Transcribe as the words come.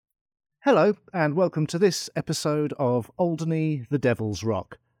Hello, and welcome to this episode of Alderney, the Devil's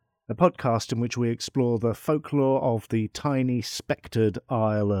Rock, a podcast in which we explore the folklore of the tiny spectred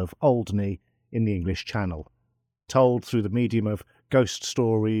Isle of Alderney in the English Channel, told through the medium of ghost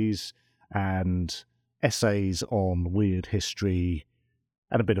stories and essays on weird history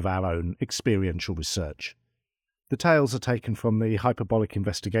and a bit of our own experiential research. The tales are taken from the hyperbolic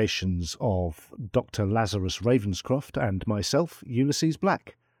investigations of Dr. Lazarus Ravenscroft and myself, Ulysses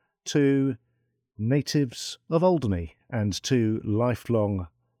Black, two natives of Alderney and two lifelong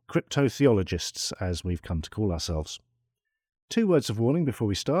cryptotheologists, as we've come to call ourselves. Two words of warning before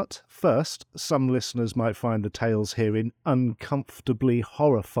we start. First, some listeners might find the tales herein uncomfortably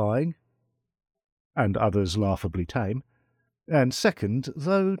horrifying, and others laughably tame. And second,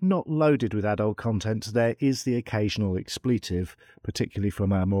 though not loaded with adult content, there is the occasional expletive, particularly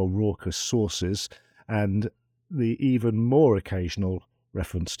from our more raucous sources, and the even more occasional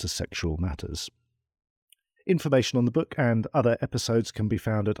reference to sexual matters. Information on the book and other episodes can be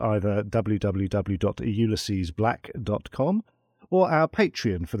found at either www.ulyssesblack.com or our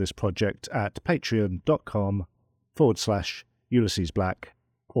Patreon for this project at patreon.com/ulyssesblack,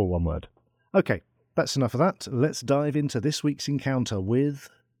 all one word. Okay, that's enough of that. Let's dive into this week's encounter with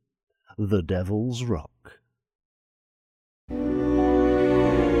the Devil's Rock.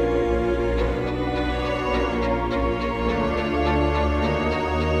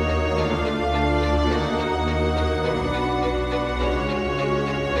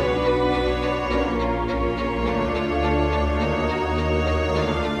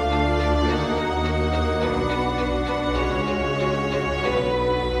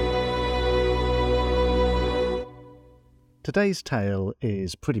 Today's tale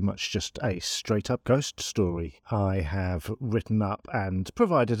is pretty much just a straight-up ghost story. I have written up and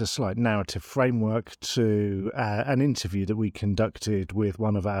provided a slight narrative framework to an interview that we conducted with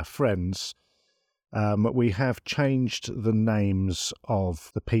one of our friends. We have changed the names of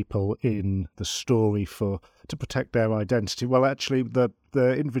the people in the story to protect their identity. Well, actually, the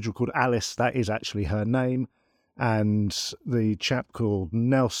individual called Alice, that is actually her name. And the chap called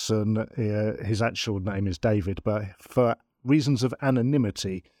Nelson, his actual name is David, but for reasons of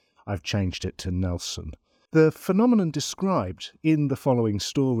anonymity, I've changed it to Nelson. The phenomenon described in the following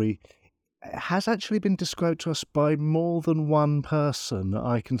story has actually been described to us by more than one person.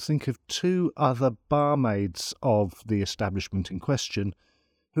 I can think of two other barmaids of the establishment in question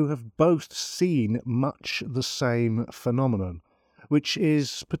who have both seen much the same phenomenon, which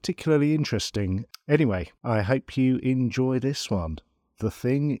is particularly interesting. Anyway, I hope you enjoy this one. The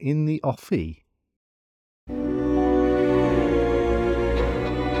Thing in the Offie.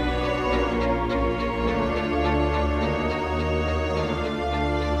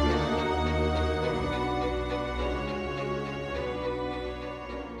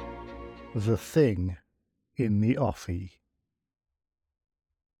 The Thing in the Offie.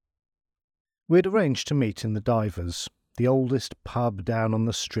 We had arranged to meet in the Divers, the oldest pub down on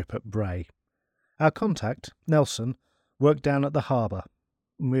the strip at Bray. Our contact, Nelson, worked down at the harbour,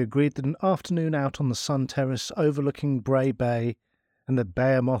 and we agreed that an afternoon out on the sun terrace overlooking Bray Bay and the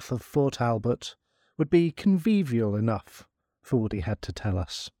behemoth of Fort Albert would be convivial enough for what he had to tell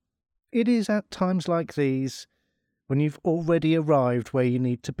us. It is at times like these, when you've already arrived where you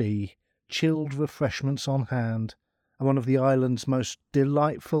need to be, chilled refreshments on hand, and one of the island's most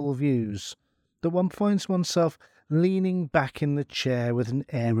delightful views, that one finds oneself leaning back in the chair with an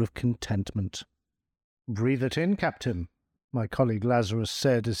air of contentment. "Breathe it in, Captain," my colleague Lazarus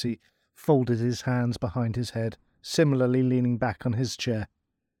said as he folded his hands behind his head, similarly leaning back on his chair.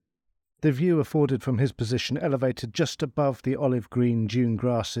 The view afforded from his position, elevated just above the olive-green dune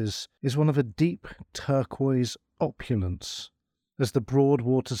grasses, is one of a deep turquoise opulence, as the broad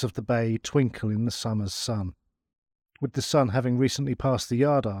waters of the bay twinkle in the summer's sun. With the sun having recently passed the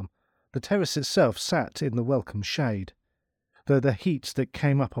yardarm, the terrace itself sat in the welcome shade, though the heat that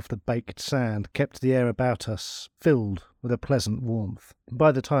came up off the baked sand kept the air about us filled with a pleasant warmth.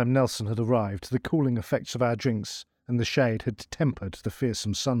 By the time Nelson had arrived, the cooling effects of our drinks and the shade had tempered the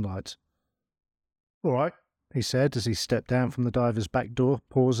fearsome sunlight. "All right," he said as he stepped down from the diver's back door,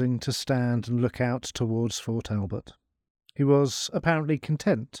 pausing to stand and look out towards Fort Albert. He was apparently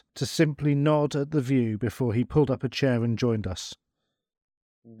content to simply nod at the view before he pulled up a chair and joined us.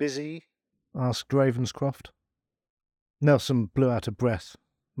 "Busy?" asked Ravenscroft. Nelson blew out a breath,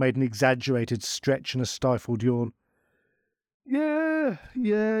 made an exaggerated stretch and a stifled yawn. Yeah,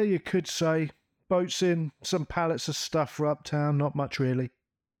 you could say. Boats in, some pallets of stuff for uptown, not much really."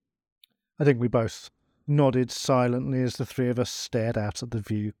 I think we both nodded silently as the three of us stared out at the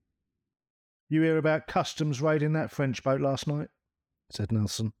view. "You hear about customs raiding that French boat last night?" said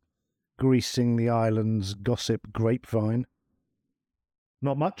Nelson. greasing the island's gossip grapevine.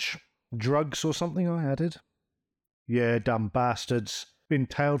 Not much. Drugs or something, I added. Yeah, dumb bastards. Been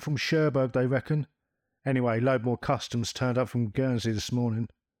tailed from Cherbourg, they reckon. Anyway, load more customs turned up from Guernsey this morning.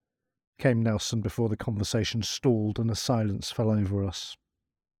 Came Nelson before the conversation stalled and a silence fell over us.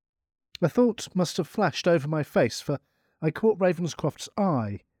 A thought must have flashed over my face, for I caught Ravenscroft's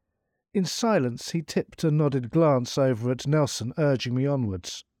eye. In silence he tipped a nodded glance over at Nelson, urging me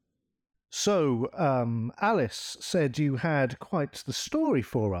onwards. So, Alice said you had quite the story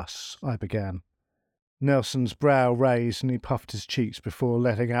for us, I began. Nelson's brow raised and he puffed his cheeks before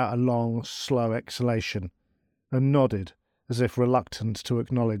letting out a long, slow exhalation, and nodded, as if reluctant to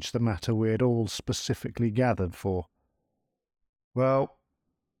acknowledge the matter we had all specifically gathered for. Well,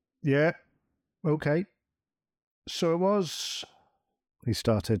 yeah, okay. So it was... he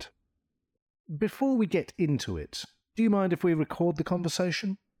started. Before we get into it, do you mind if we record the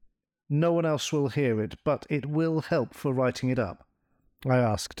conversation? No one else will hear it, but it will help for writing it up, I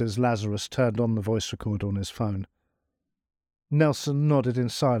asked as Lazarus turned on the voice recorder on his phone. Nelson nodded in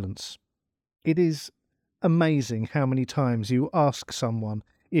silence. It is amazing how many times you ask someone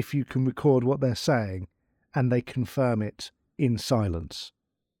if you can record what they're saying, and they confirm it in silence.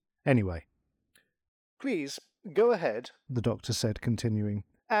 Anyway. Please, go ahead, the doctor said, continuing.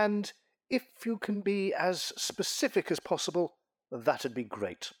 And if you can be as specific as possible, that'd be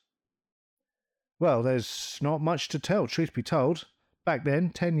great. Well, there's not much to tell, truth be told. Back then,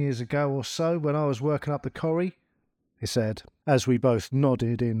 10 years ago or so, when I was working up the quarry, he said, as we both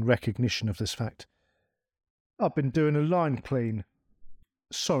nodded in recognition of this fact. I've been doing a line clean.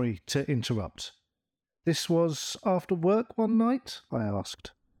 Sorry to interrupt. This was after work one night? I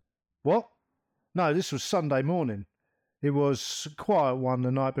asked. What? No, this was Sunday morning. It was a quiet one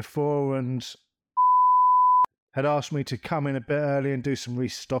the night before and had asked me to come in a bit early and do some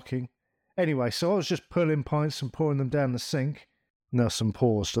restocking. Anyway, so I was just pulling pints and pouring them down the sink. Nelson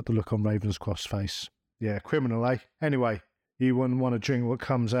paused at the look on Ravenscroft's face. Yeah, criminal, eh? Anyway, you wouldn't want to drink what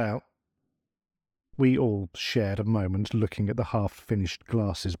comes out. We all shared a moment looking at the half-finished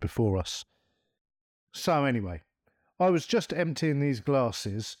glasses before us. So anyway, I was just emptying these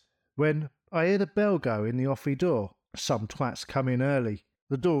glasses when I heard a bell go in the Offie door. Some twats come in early.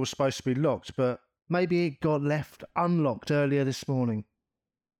 The door was supposed to be locked, but maybe it got left unlocked earlier this morning.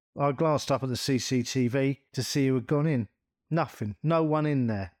 I glanced up at the CCTV to see who had gone in. Nothing, no one in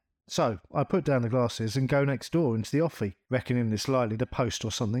there. So I put down the glasses and go next door into the Offie, reckoning it's likely the post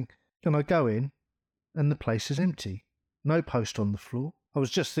or something. And I go in, and the place is empty. No post on the floor. I was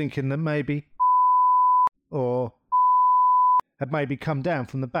just thinking that maybe... or... had maybe come down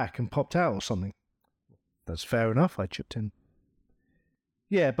from the back and popped out or something. That's fair enough, I chipped in.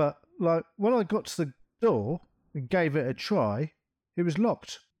 Yeah, but, when I got to the door and gave it a try, it was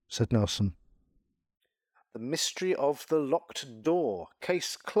locked, said Nelson. The mystery of the locked door.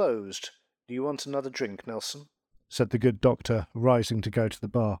 Case closed. Do you want another drink, Nelson? Said the good doctor, rising to go to the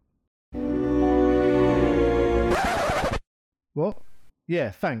bar. What?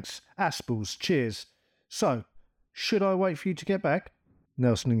 Yeah, thanks. Aspels, cheers. So, should I wait for you to get back?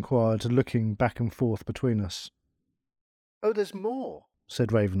 Nelson inquired, looking back and forth between us. Oh, there's more, said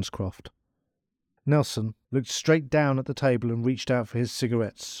Ravenscroft. Nelson looked straight down at the table and reached out for his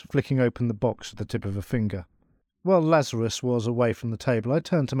cigarettes, flicking open the box with the tip of a finger. While Lazarus was away from the table, I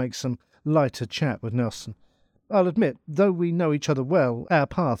turned to make some lighter chat with Nelson. I'll admit, though we know each other well, our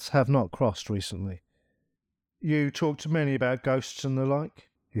paths have not crossed recently. You talk to many about ghosts and the like,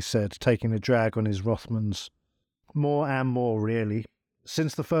 he said, taking a drag on his Rothmans. More and more, really.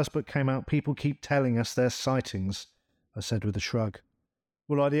 Since the first book came out, people keep telling us their sightings, I said with a shrug.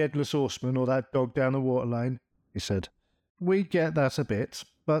 Well, like the Headless Horseman or that dog down the water lane, he said. We get that a bit,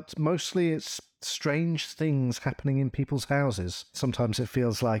 but mostly it's strange things happening in people's houses. Sometimes it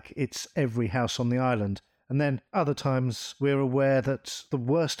feels like it's every house on the island, and then other times we're aware that the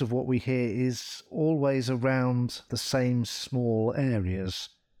worst of what we hear is always around the same small areas,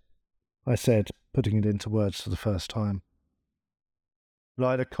 I said, putting it into words for the first time.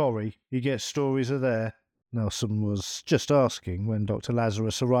 Like the quarry, you get stories of there. Nelson was just asking when Dr.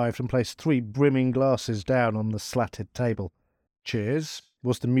 Lazarus arrived and placed 3 brimming glasses down on the slatted table. Cheers,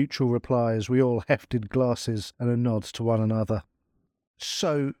 was the mutual reply as we all hefted glasses and a nod to one another.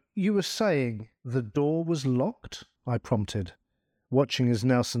 So, you were saying the door was locked? I prompted, watching as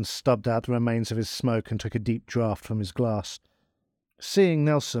Nelson stubbed out the remains of his smoke and took a deep draught from his glass. Seeing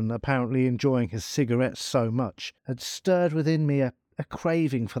Nelson apparently enjoying his cigarettes so much had stirred within me a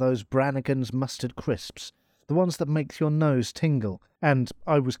craving for those Brannigan's mustard crisps, the ones that make your nose tingle, and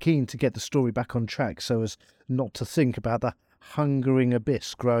I was keen to get the story back on track so as not to think about the hungering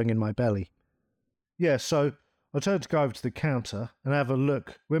abyss growing in my belly. Yeah, so I turned to go over to the counter and have a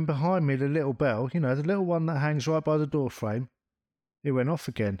look when behind me the little bell, the little one that hangs right by the door frame, it went off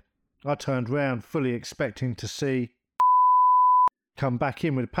again. I turned round, fully expecting to see come back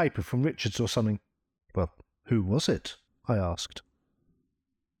in with a paper from Richards or something. Well, who was it? I asked.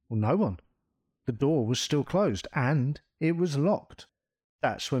 Well, no one. The door was still closed, and it was locked.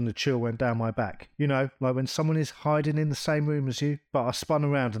 That's when the chill went down my back. Like when someone is hiding in the same room as you, but I spun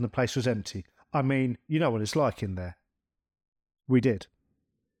around and the place was empty. I mean, you know what it's like in there. We did.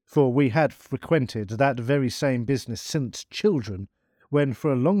 For we had frequented that very same business since children, when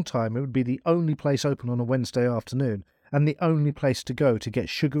for a long time it would be the only place open on a Wednesday afternoon, and the only place to go to get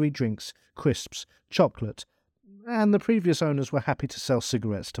sugary drinks, crisps, chocolate, and the previous owners were happy to sell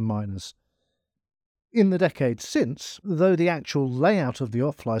cigarettes to minors. In the decades since, though the actual layout of the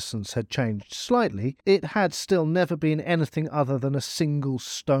off-licence had changed slightly, it had still never been anything other than a single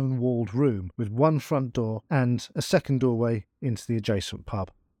stone-walled room with one front door and a second doorway into the adjacent pub.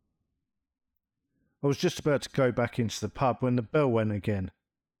 I was just about to go back into the pub when the bell went again.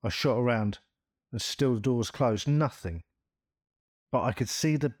 I shot around, and still the door was closed, nothing. But I could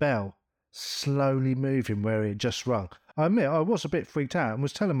see the bell slowly moving where it had just rung. I admit I was a bit freaked out and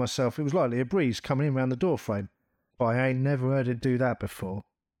was telling myself it was likely a breeze coming in round the door frame, but I ain't never heard it do that before.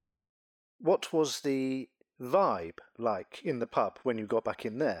 What was the vibe like in the pub when you got back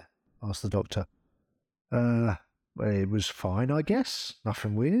in there? Asked the doctor. Well, it was fine, I guess.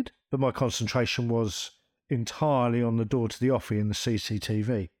 Nothing weird. But my concentration was entirely on the door to the Offie and the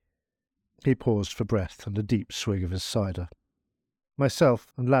CCTV. He paused for breath and a deep swig of his cider.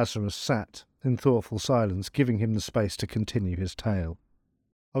 Myself and Lazarus sat in thoughtful silence, giving him the space to continue his tale.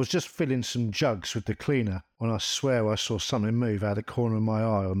 I was just filling some jugs with the cleaner when I swear I saw something move out of the corner of my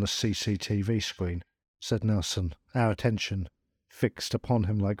eye on the CCTV screen, said Nelson, our attention fixed upon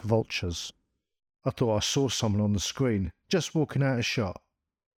him like vultures. I thought I saw someone on the screen, just walking out of shot.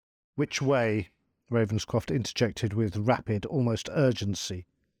 Which way? Ravenscroft interjected with rapid, almost urgency.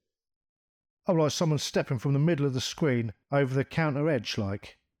 Oh, like someone stepping from the middle of the screen over the counter edge,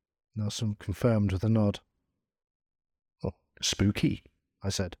 like. Nelson confirmed with a nod. Oh, spooky, I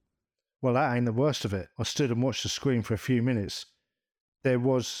said. Well, that ain't the worst of it. I stood and watched the screen for a few minutes. There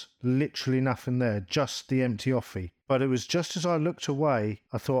was literally nothing there, just the empty Offie. But it was just as I looked away,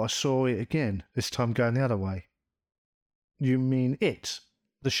 I thought I saw it again, this time going the other way. You mean it?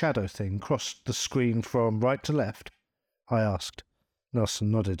 The shadow thing crossed the screen from right to left? I asked.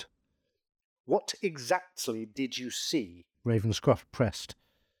 Nelson nodded. What exactly did you see? Ravenscroft pressed.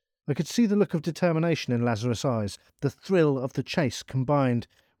 I could see the look of determination in Lazarus' eyes, the thrill of the chase combined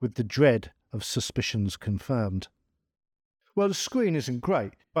with the dread of suspicions confirmed. Well, the screen isn't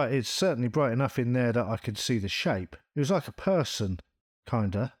great, but it's certainly bright enough in there that I could see the shape. It was like a person,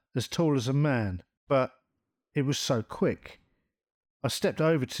 kinda, as tall as a man, but it was so quick. I stepped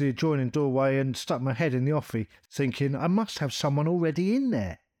over to the adjoining doorway and stuck my head in the Offie, thinking I must have someone already in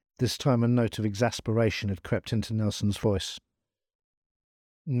there. This time a note of exasperation had crept into Nelson's voice.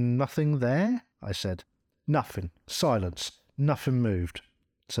 Nothing there? I said. Nothing. Silence. Nothing moved,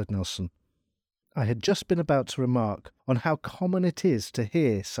 said Nelson. I had just been about to remark on how common it is to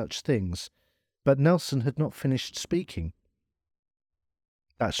hear such things, but Nelson had not finished speaking.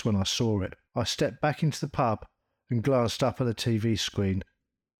 That's when I saw it. I stepped back into the pub and glanced up at the TV screen,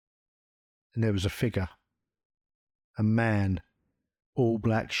 and there was a figure. A man, all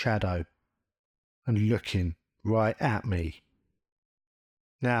black shadow, and looking right at me.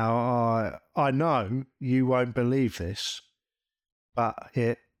 Now, I know you won't believe this, but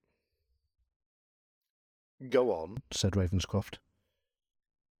it... Go on, said Ravenscroft.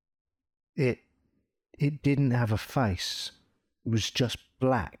 It didn't have a face. It was just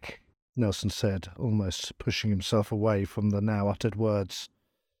black, Nelson said, almost pushing himself away from the now uttered words.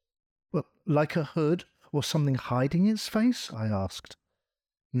 Well, like a hood or something hiding its face? I asked.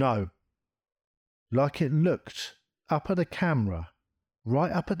 No. Like it looked up at a camera,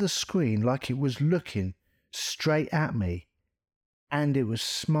 right up at the screen, like it was looking straight at me, and it was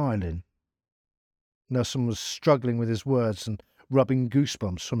smiling. Nelson was struggling with his words and rubbing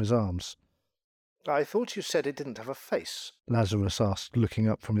goosebumps from his arms. I thought you said it didn't have a face, Lazarus asked, looking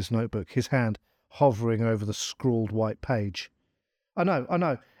up from his notebook, his hand hovering over the scrawled white page. I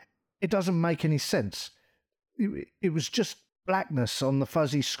know. It doesn't make any sense. It was just blackness on the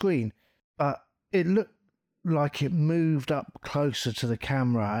fuzzy screen, but it looked like it moved up closer to the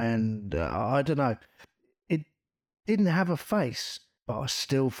camera and, I don't know, it didn't have a face, but I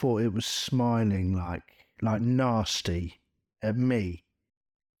still thought it was smiling like nasty at me.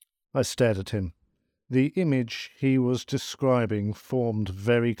 I stared at him. The image he was describing formed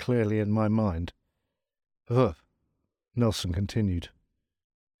very clearly in my mind. Ugh, Nelson continued.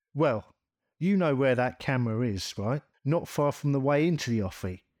 Well, you know where that camera is, right? Not far from the way into the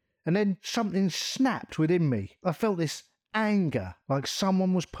offie. And then something snapped within me. I felt this anger, like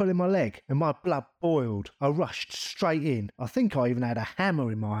someone was pulling my leg, and my blood boiled. I rushed straight in. I think I even had a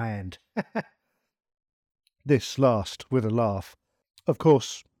hammer in my hand. This last with a laugh. Of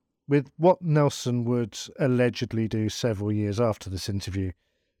course, with what Nelson would allegedly do several years after this interview,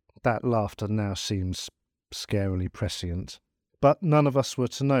 that laughter now seems scarily prescient. But none of us were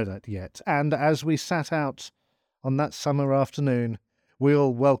to know that yet, and as we sat out on that summer afternoon, we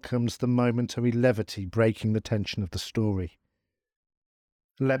all welcomed the momentary levity breaking the tension of the story.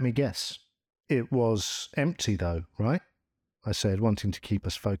 Let me guess. It was empty, though, right? I said, wanting to keep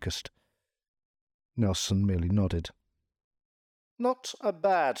us focused. Nelson merely nodded. Not a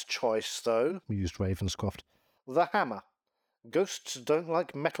bad choice, though, mused Ravenscroft. The hammer. Ghosts don't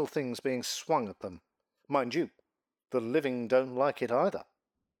like metal things being swung at them. Mind you, the living don't like it either.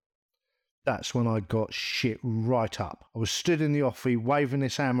 That's when I got shit right up. I was stood in the offie waving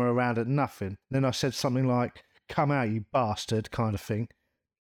this hammer around at nothing. Then I said something like, "Come out, you bastard," kind of thing.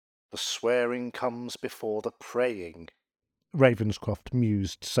 The swearing comes before the praying, Ravenscroft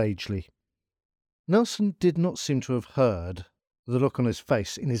mused sagely. Nelson did not seem to have heard. The look on his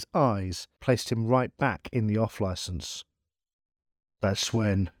face, in his eyes, placed him right back in the off-licence. That's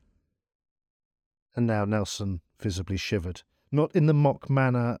when... And now Nelson visibly shivered. Not in the mock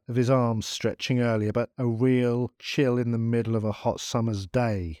manner of his arms stretching earlier, but a real chill in the middle of a hot summer's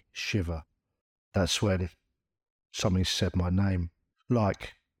day shiver. That's when somebody said my name.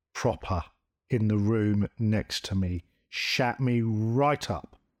 Like, proper, in the room next to me. Shat me right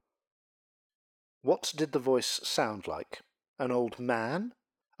up. What did the voice sound like? An old man?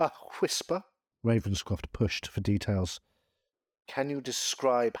 A whisper? Ravenscroft pushed for details. Can you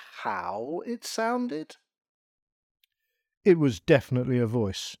describe how it sounded? It was definitely a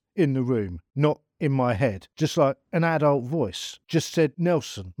voice, in the room, not in my head, just like an adult voice, just said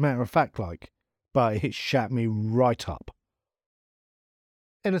Nelson, matter of fact like, but it shat me right up.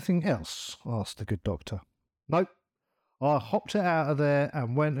 Anything else? Asked the good doctor. Nope. I hopped it out of there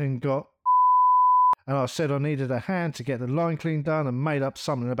and went and got... And I said I needed a hand to get the line clean done and made up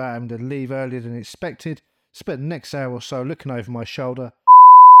something about having to leave earlier than expected. Spent the next hour or so looking over my shoulder.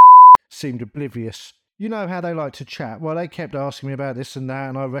 Seemed oblivious. You know how they like to chat. Well, they kept asking me about this and that,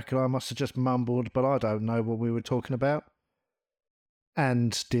 and I reckon I must have just mumbled, but I don't know what we were talking about.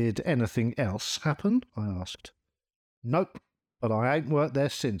 And did anything else happen? I asked. Nope, but I ain't worked there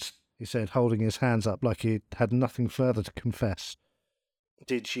since, he said, holding his hands up like he had nothing further to confess.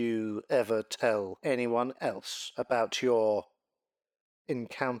 Did you ever tell anyone else about your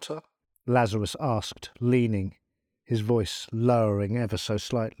encounter? Lazarus asked, leaning, his voice lowering ever so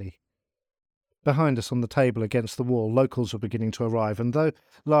slightly. Behind us on the table against the wall, locals were beginning to arrive, and though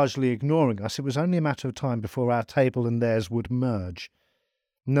largely ignoring us, it was only a matter of time before our table and theirs would merge.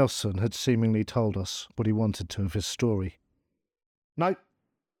 Nelson had seemingly told us what he wanted to of his story. No.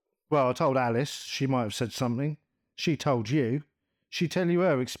 Well, I told Alice. She might have said something. She told you. She tell you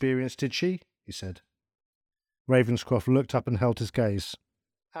her experience, did she? He said. Ravenscroft looked up and held his gaze.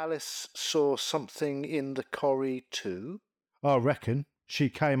 Alice saw something in the corrie too? I reckon. She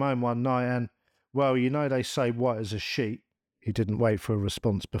came home one night and... Well, you know they say white as a sheet. He didn't wait for a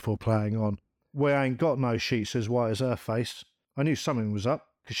response before playing on. We ain't got no sheets as white as her face. I knew something was up,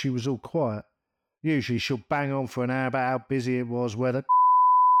 'cause she was all quiet. Usually she'll bang on for an hour about how busy it was, whether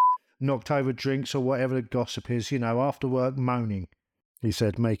knocked over drinks or whatever the gossip is, you know, after work moaning, he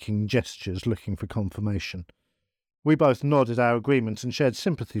said, making gestures looking for confirmation. We both nodded our agreement and shared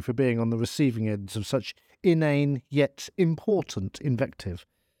sympathy for being on the receiving ends of such inane yet important invective.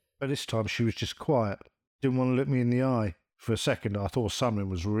 But this time she was just quiet. Didn't want to look me in the eye. For a second I thought something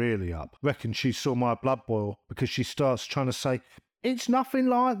was really up. Reckon she saw my blood boil because she starts trying to say, "It's nothing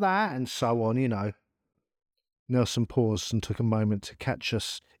like that," and so on, you know. Nelson paused and took a moment to catch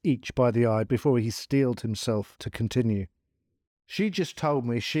us each by the eye before he steeled himself to continue. She just told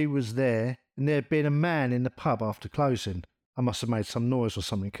me she was there and there'd been a man in the pub after closing. I must have made some noise or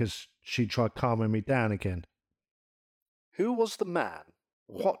something because she tried calming me down again. Who was the man?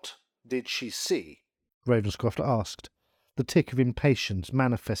 What did she see? Ravenscroft asked, the tick of impatience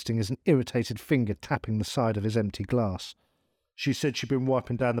manifesting as an irritated finger tapping the side of his empty glass. She said she'd been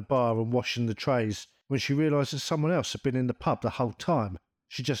wiping down the bar and washing the trays when she realised that someone else had been in the pub the whole time.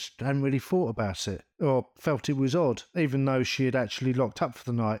 She just hadn't really thought about it, or felt it was odd, even though she had actually locked up for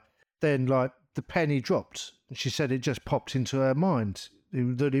the night. Then, like, the penny dropped, and she said it just popped into her mind,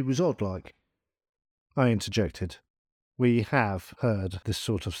 that it was odd, like. I interjected. We have heard this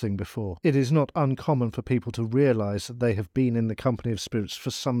sort of thing before. It is not uncommon for people to realise that they have been in the company of spirits for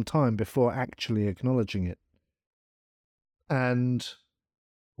some time before actually acknowledging it. And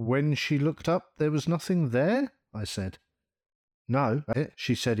when she looked up, there was nothing there? I said. No,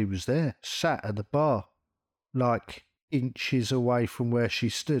 she said he was there, sat at the bar, like inches away from where she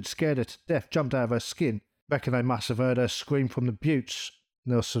stood, scared her to death, jumped out of her skin. Reckon they must have heard her scream from the buttes.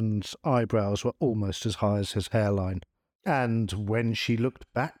 Nelson's eyebrows were almost as high as his hairline. And when she looked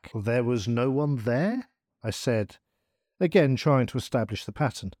back, there was no one there? I said, again trying to establish the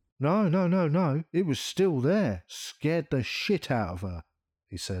pattern. No. It was still there. Scared the shit out of her,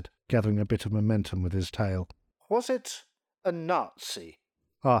 he said, gathering a bit of momentum with his tail. Was it a Nazi?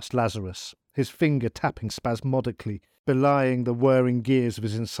 Asked Lazarus, his finger tapping spasmodically, belying the whirring gears of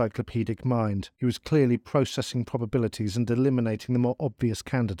his encyclopedic mind. He was clearly processing probabilities and eliminating the more obvious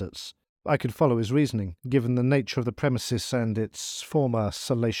candidates. I could follow his reasoning, given the nature of the premises and its former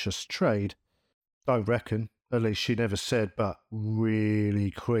salacious trade. I reckon. At least she never said, but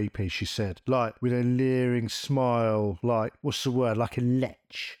really creepy, she said. Like, with a leering smile, like, what's the word, like a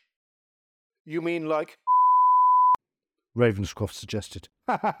lech. You mean like... Ravenscroft suggested.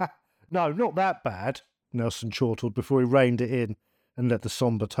 No, not that bad, Nelson chortled before he reined it in and let the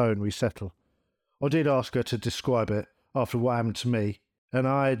sombre tone resettle. I did ask her to describe it after what happened to me, and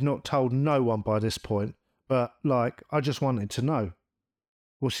I had not told no one by this point, but, like, I just wanted to know.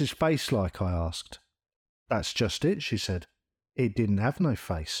 What's his face like, I asked. That's just it, she said. It didn't have no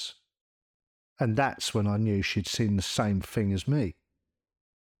face. And that's when I knew she'd seen the same thing as me.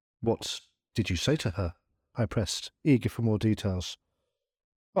 What did you say to her? I pressed, eager for more details.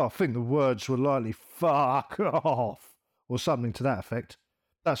 I think the words were likely fuck off, or something to that effect.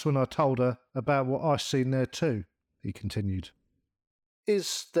 That's when I told her about what I seen there too, he continued.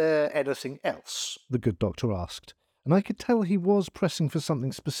 Is there anything else? The good doctor asked, and I could tell he was pressing for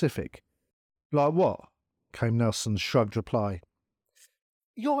something specific. Like what? Came Nelson's shrugged reply.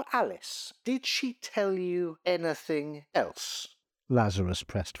 Your Alice, did she tell you anything else? Lazarus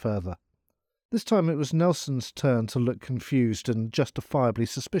pressed further. This time it was Nelson's turn to look confused and justifiably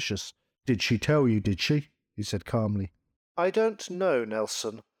suspicious. Did she tell you, did she? He said calmly. I don't know,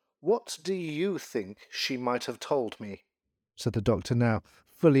 Nelson. What do you think she might have told me? Said the doctor now,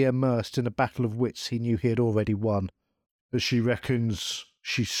 fully immersed in a battle of wits he knew he had already won. But she reckons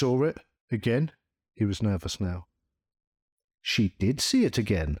she saw it again? He was nervous now. She did see it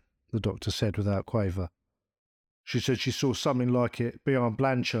again, the doctor said without quaver. She said she saw something like it beyond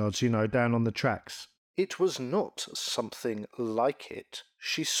Blanchard's, down on the tracks. It was not something like it.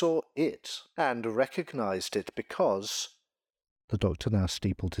 She saw it and recognised it because... The doctor now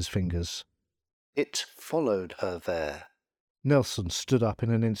steepled his fingers. It followed her there. Nelson stood up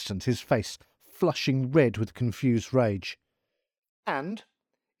in an instant, his face flushing red with confused rage. And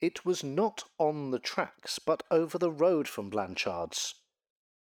it was not on the tracks, but over the road from Blanchard's.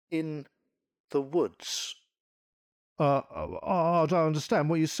 In the woods. I don't understand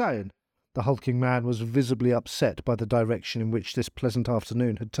what you're saying. The hulking man was visibly upset by the direction in which this pleasant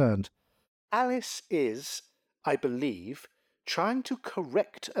afternoon had turned. Alice is, I believe, trying to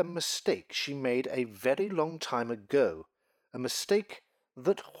correct a mistake she made a very long time ago. A mistake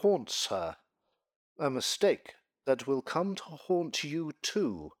that haunts her. A mistake that will come to haunt you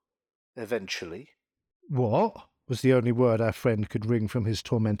too, eventually. What? Was the only word our friend could wring from his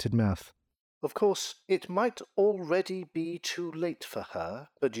tormented mouth. Of course, it might already be too late for her,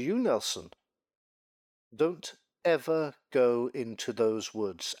 but you, Nelson, don't ever go into those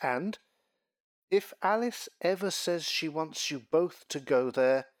woods, and if Alice ever says she wants you both to go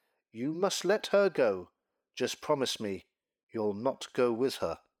there, you must let her go. Just promise me you'll not go with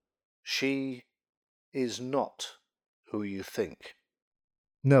her. She is not who you think.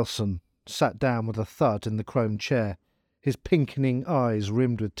 Nelson sat down with a thud in the chrome chair, his pinkening eyes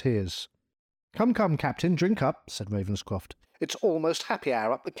rimmed with tears. Come, Captain, drink up, said Ravenscroft. It's almost happy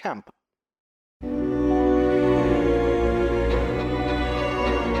hour up the camp.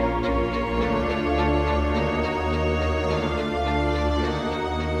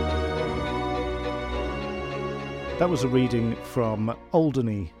 That was a reading from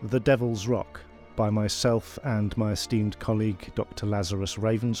Alderney, The Devil's Rock, by myself and my esteemed colleague Dr. Lazarus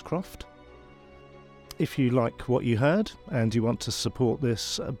Ravenscroft. If you like what you heard and you want to support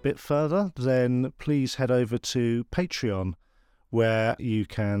this a bit further, then please head over to Patreon, where you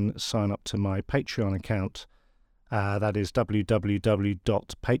can sign up to my Patreon account. That is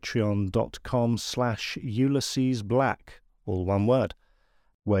www.patreon.com/UlyssesBlack, all one word,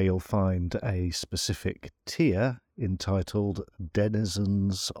 where you'll find a specific tier entitled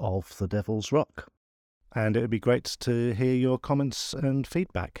Denizens of the Devil's Rock. and it would be great to hear your comments and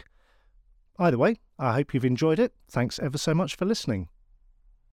feedback. Either way, I hope you've enjoyed it. Thanks ever so much for listening.